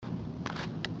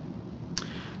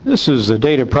This is the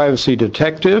Data Privacy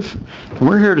Detective.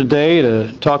 We're here today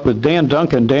to talk with Dan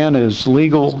Duncan. Dan is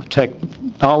Legal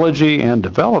Technology and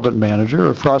Development Manager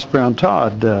of Frost Brown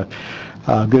Todd.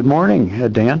 Good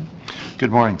morning, Dan.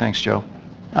 Good morning. Thanks, Joe.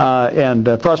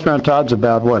 Frost Brown Todd's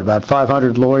about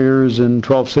 500 lawyers in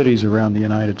 12 cities around the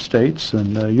United States,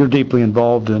 and you're deeply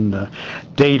involved in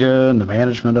data and the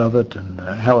management of it and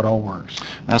how it all works.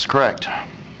 That's correct.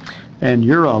 And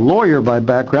you're a lawyer by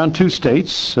background, 2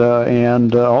 states,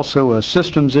 and also a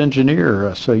systems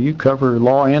engineer, so you cover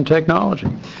law and technology.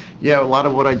 Yeah, a lot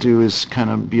of what I do is kind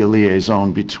of be a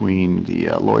liaison between the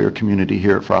lawyer community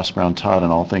here at Frost Brown Todd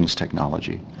and all things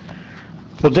technology.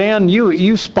 Well, Dan,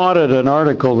 you spotted an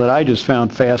article that I just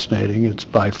found fascinating. It's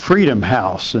by Freedom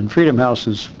House, and Freedom House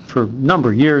has, for a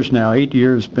number of years now, 8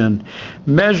 years, been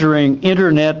measuring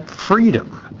internet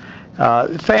freedom.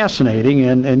 Fascinating,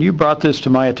 and you brought this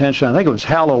to my attention. I think it was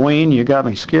Halloween. You got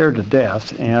me scared to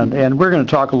death, and we're going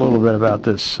to talk a little bit about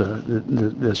this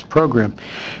this program.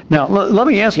 Now, let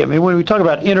me ask you. I mean, when we talk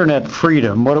about internet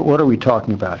freedom, what are we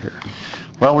talking about here?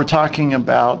 Well, we're talking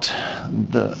about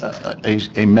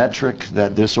a metric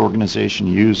that this organization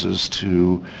uses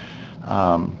to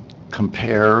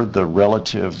compare the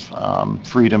relative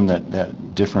freedom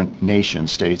that different nation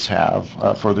states have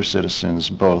for their citizens,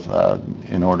 both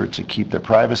in order to keep their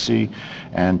privacy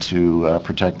and to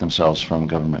protect themselves from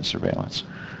government surveillance.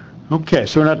 Okay,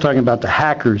 so we're not talking about the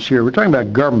hackers here. We're talking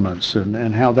about governments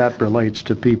and how that relates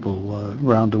to people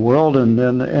around the world and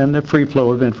the free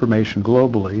flow of information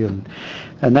globally,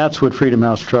 and that's what Freedom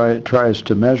House tries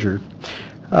to measure.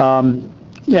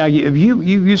 Yeah,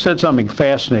 you said something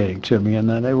fascinating to me, and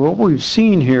then what we've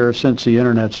seen here since the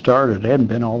internet started, it hadn't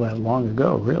been all that long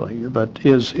ago, really, but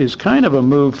is kind of a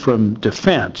move from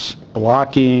defense,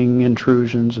 blocking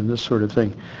intrusions and this sort of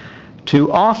thing, to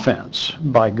offense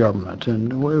by government.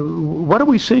 And what are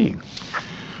we seeing?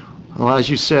 Well, as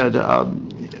you said,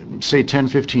 say 10,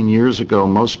 15 years ago,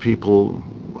 most people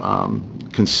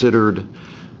considered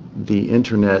the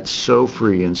internet so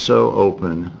free and so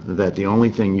open that the only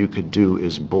thing you could do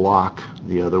is block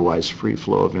the otherwise free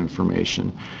flow of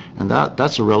information. And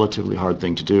that's a relatively hard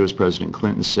thing to do, as President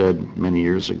Clinton said many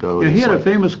years ago. Yeah, he had a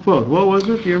famous quote. What was it?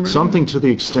 Do you remember? Something to the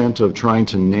extent of trying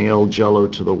to nail Jell-O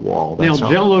to the wall. Nail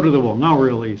Jell-O to the wall. Not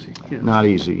real easy. Yeah. Not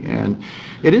easy. And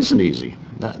it isn't easy.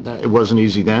 It wasn't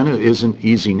easy then. It isn't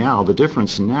easy now. The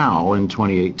difference now in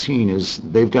 2018 is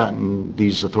they've gotten,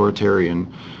 these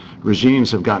authoritarian regimes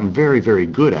have gotten very, very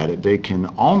good at it. They can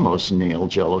almost nail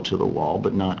Jell-O to the wall,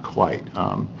 but not quite.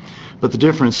 But the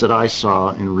difference that I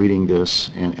saw in reading this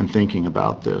and thinking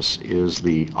about this is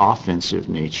the offensive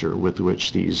nature with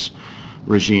which these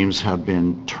regimes have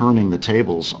been turning the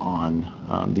tables on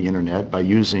the internet by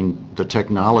using the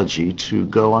technology to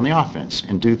go on the offense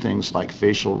and do things like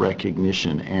facial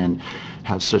recognition and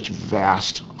have such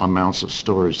vast amounts of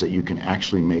storage that you can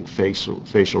actually make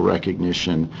facial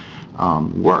recognition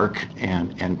work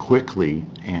and quickly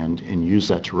and use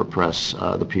that to repress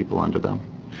the people under them.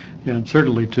 Yeah, and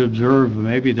certainly to observe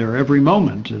maybe their every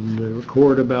moment and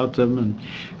record about them. And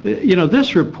you know,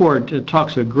 this report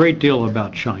talks a great deal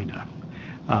about China,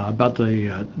 about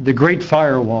the Great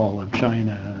Firewall of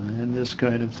China and this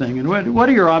kind of thing. And what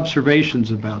are your observations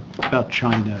about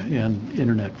China and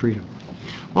internet freedom?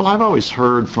 Well, I've always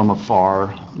heard from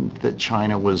afar that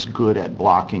China was good at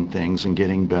blocking things and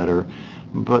getting better.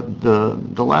 But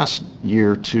the last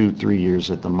year, 2, 3 years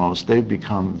at the most, they've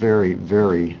become very,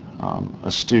 very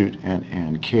astute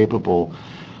and capable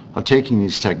of taking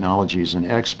these technologies and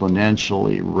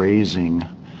exponentially raising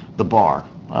the bar.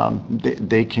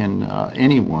 They can,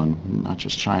 anyone, not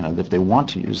just China, if they want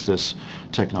to use this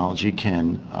technology,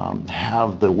 can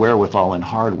have the wherewithal in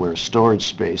hardware, storage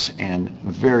space, and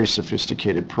very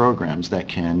sophisticated programs that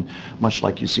can, much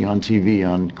like you see on TV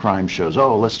on crime shows,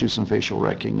 oh, let's do some facial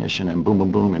recognition and boom,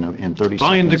 boom, boom in 30 seconds.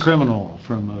 Find the criminal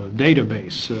from a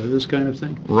database, this kind of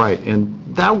thing. Right, and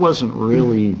that wasn't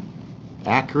really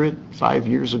accurate 5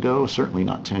 years ago, certainly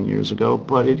not 10 years ago,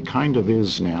 but it kind of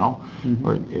is now,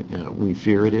 or we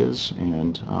fear it is,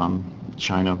 and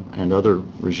China and other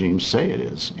regimes say it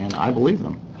is, and I believe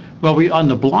them. Well, on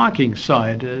the blocking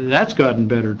side, that's gotten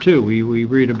better too. We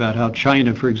read about how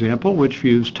China, for example, which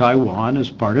views Taiwan as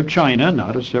part of China,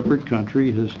 not a separate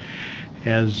country,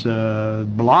 has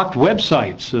blocked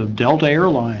websites of Delta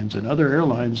Airlines and other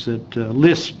airlines that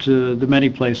list the many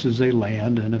places they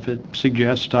land, and if it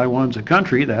suggests Taiwan's a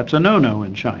country, that's a no-no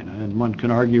in China. And one can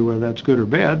argue whether that's good or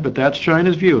bad, but that's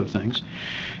China's view of things.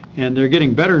 And they're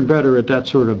getting better and better at that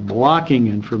sort of blocking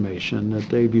information that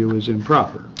they view as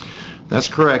improper. That's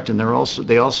correct, and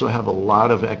they also have a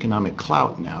lot of economic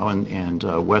clout now, and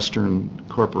Western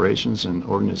corporations and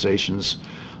organizations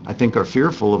I think, are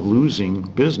fearful of losing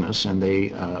business, and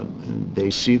they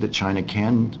see that China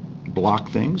can block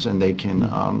things, and they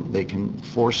can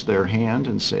force their hand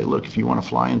and say, look, if you want to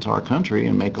fly into our country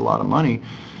and make a lot of money,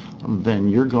 then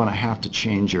you're going to have to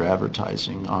change your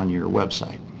advertising on your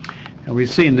website. And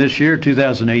we've seen this year,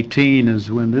 2018,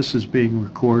 is when this is being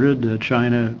recorded.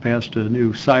 China passed a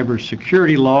new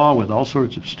cybersecurity law with all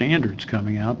sorts of standards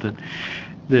coming out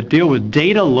that deal with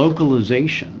data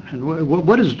localization. And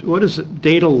what does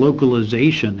data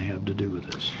localization have to do with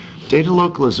this? Data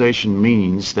localization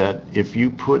means that if you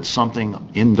put something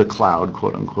in the cloud,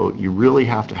 quote unquote, you really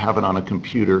have to have it on a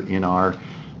computer in our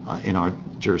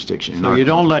jurisdiction. So you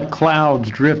don't let clouds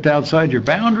drift outside your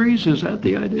boundaries? Is that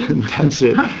the idea? That's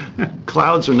it.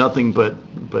 Clouds are nothing but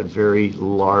very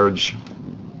large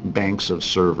banks of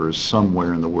servers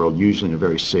somewhere in the world, usually in a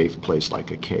very safe place like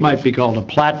a cave. Might be called a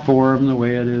platform, the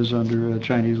way it is under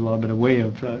Chinese law, but a way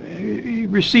of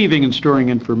receiving and storing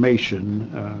information.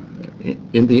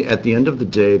 At the end of the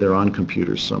day, they're on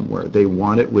computers somewhere. They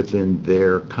want it within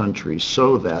their country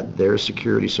so that their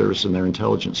security service and their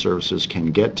intelligence services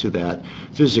can get to that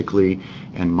physically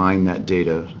and mine that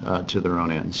data to their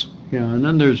own ends. Yeah, and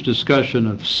then there's discussion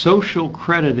of social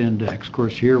credit index. Of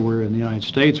course, here we're in the United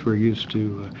States, we're used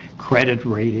to credit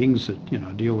ratings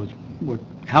that, deal with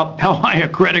how high a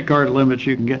credit card limit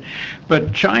you can get.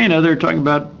 But China, they're talking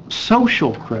about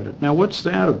social credit. Now, what's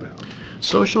that about?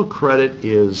 Social credit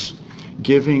is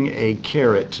giving a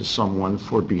carrot to someone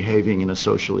for behaving in a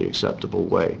socially acceptable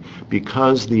way.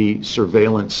 Because the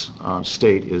surveillance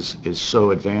state is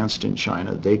so advanced in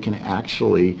China, they can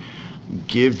actually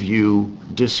give you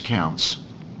discounts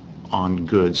on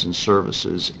goods and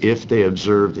services if they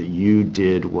observe that you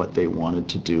did what they wanted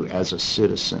to do as a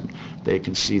citizen. They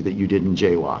can see that you didn't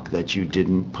jaywalk, that you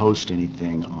didn't post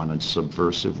anything on a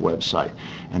subversive website.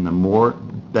 And the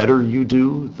better you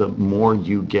do, the more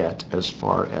you get as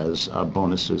far as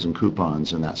bonuses and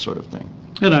coupons and that sort of thing.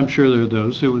 And I'm sure there are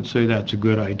those who would say that's a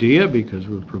good idea because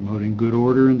we're promoting good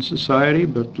order in society,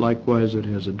 but likewise it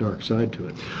has a dark side to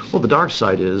it. Well, the dark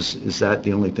side is that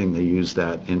the only thing they use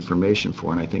that information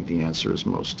for? And I think the answer is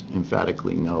most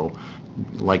emphatically no.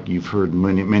 Like you've heard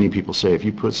many people say, if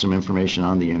you put some information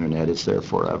on the internet, it's there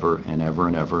forever and ever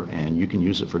and ever, and you can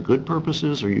use it for good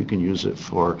purposes or you can use it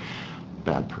for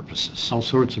bad purposes. All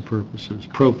sorts of purposes.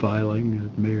 Profiling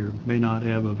that may or may not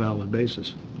have a valid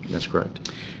basis. That's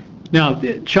correct. Now,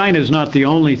 China is not the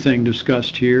only thing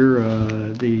discussed here.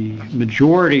 The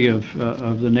majority of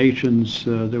the nations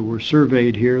that were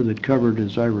surveyed here that covered,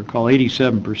 as I recall,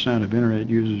 87% of Internet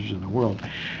users in the world,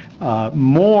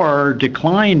 more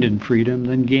declined in freedom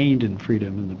than gained in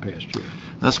freedom in the past year.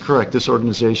 That's correct. This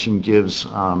organization gives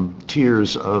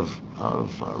tiers of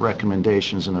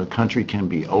recommendations, and a country can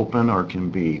be open or can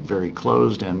be very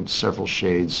closed and several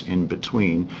shades in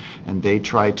between, and they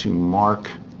try to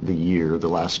mark the year, the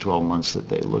last 12 months that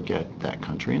they look at that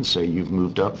country and say you've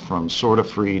moved up from sort of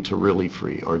free to really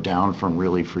free, or down from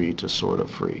really free to sort of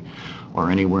free,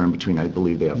 or anywhere in between. I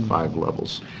believe they have 5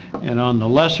 levels. And on the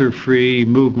lesser free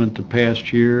movement the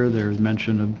past year, there's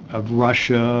mention of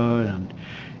Russia and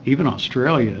even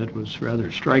Australia. It was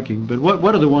rather striking. But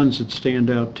what are the ones that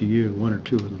stand out to you, one or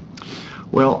two of them?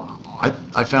 Well,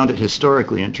 I found it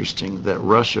historically interesting that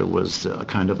Russia was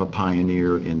kind of a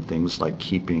pioneer in things like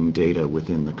keeping data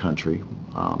within the country,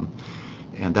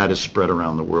 and that has spread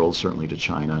around the world, certainly to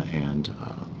China. And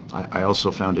I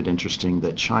also found it interesting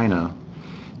that China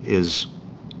is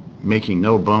making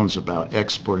no bones about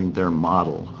exporting their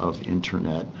model of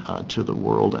internet to the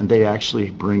world, and they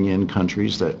actually bring in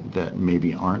countries that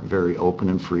maybe aren't very open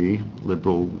and free,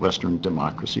 liberal Western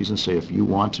democracies, and say, if you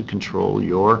want to control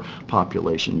your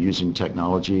population using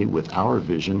technology with our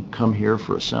vision, come here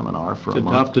for a seminar for a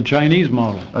month. Adopt the Chinese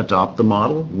model. Adopt the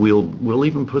model. We'll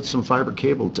even put some fiber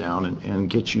cable down and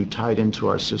get you tied into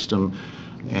our system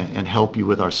and help you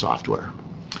with our software.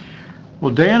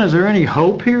 Well, Dan, is there any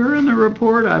hope here in the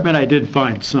report? I mean, I did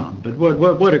find some, but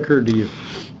what occurred to you?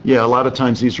 Yeah, a lot of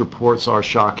times these reports are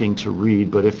shocking to read,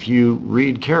 but if you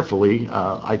read carefully,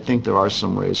 I think there are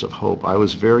some rays of hope. I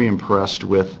was very impressed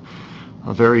with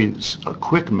a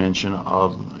quick mention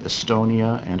of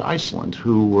Estonia and Iceland,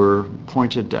 who were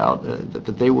pointed out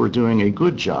that they were doing a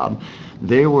good job.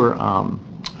 They were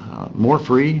more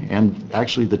free, and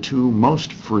actually the 2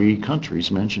 most free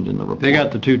countries mentioned in the report. They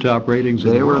got the 2 top ratings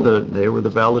in the world. They were the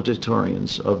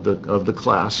valedictorians of the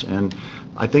class, and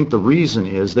I think the reason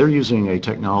is they're using a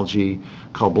technology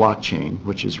called blockchain,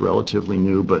 which is relatively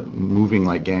new but moving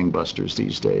like gangbusters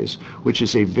these days, which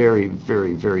is a very,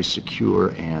 very, very secure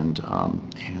and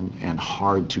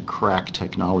hard to crack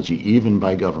technology, even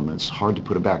by governments, hard to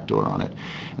put a backdoor on it.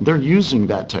 And they're using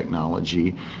that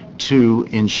technology to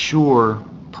ensure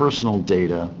personal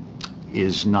data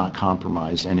is not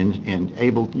compromised, and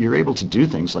you're able to do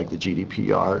things like the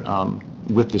GDPR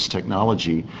with this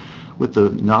technology, with the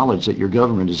knowledge that your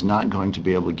government is not going to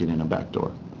be able to get in a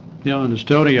backdoor. Yeah, and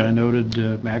Estonia, I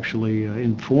noted, actually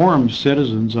informs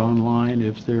citizens online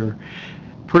if their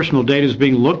personal data is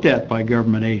being looked at by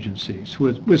government agencies,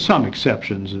 with some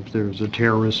exceptions if there's a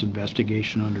terrorist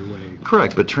investigation underway.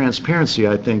 Correct, but transparency,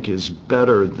 I think, is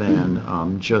better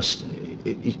than just...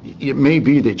 It may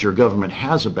be that your government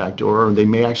has a backdoor, or they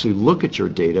may actually look at your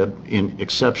data in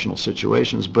exceptional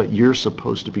situations, but you're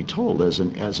supposed to be told as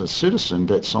a citizen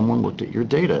that someone looked at your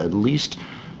data. At least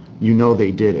you know they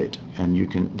did it, and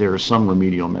there are some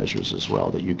remedial measures as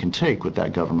well that you can take with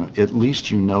that government. At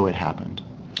least you know it happened.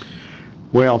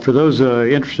 Well, for those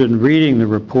interested in reading the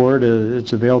report,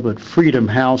 it's available at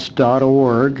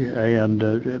freedomhouse.org,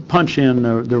 and punch in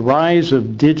the rise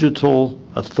of digital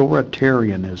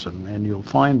authoritarianism, and you'll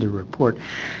find the report.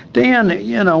 Dan,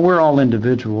 we're all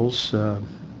individuals.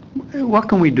 What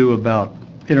can we do about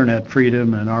internet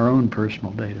freedom and our own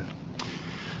personal data?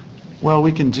 Well,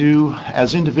 we can do,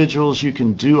 as individuals, you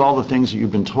can do all the things that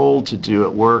you've been told to do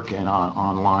at work and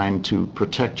online to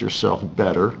protect yourself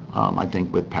better. I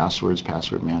think with passwords,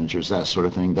 password managers, that sort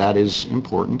of thing, that is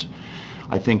important.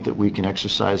 I think that we can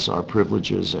exercise our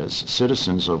privileges as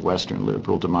citizens of Western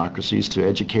liberal democracies to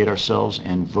educate ourselves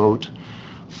and vote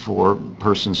for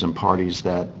persons and parties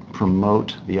that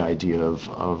promote the idea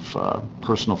of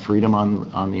personal freedom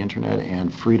on the internet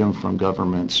and freedom from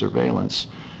government surveillance.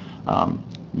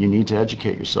 You need to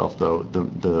educate yourself, though.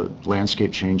 The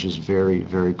landscape changes very,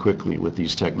 very quickly with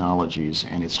these technologies,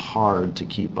 and it's hard to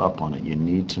keep up on it. You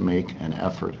need to make an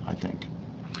effort, I think.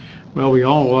 Well, we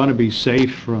all want to be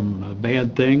safe from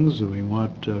bad things, and we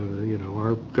want,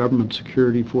 our government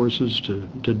security forces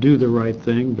to do the right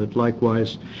thing, but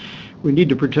likewise, we need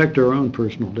to protect our own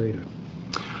personal data.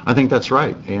 I think that's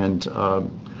right, and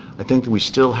I think that we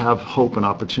still have hope and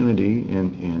opportunity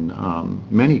in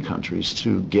many countries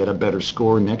to get a better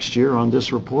score next year on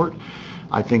this report.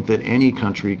 I think that any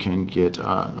country can get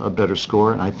a better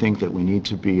score, and I think that we need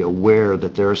to be aware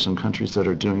that there are some countries that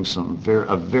are doing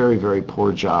a very, very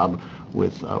poor job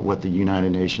with what the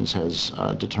United Nations has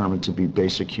determined to be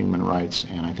basic human rights,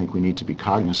 and I think we need to be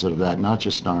cognizant of that, not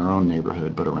just in our own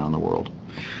neighborhood, but around the world.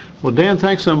 Well, Dan,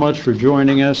 thanks so much for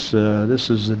joining us. This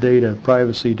is the Data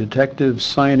Privacy Detective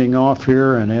signing off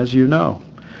here, and as you know,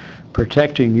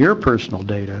 protecting your personal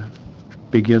data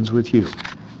begins with you.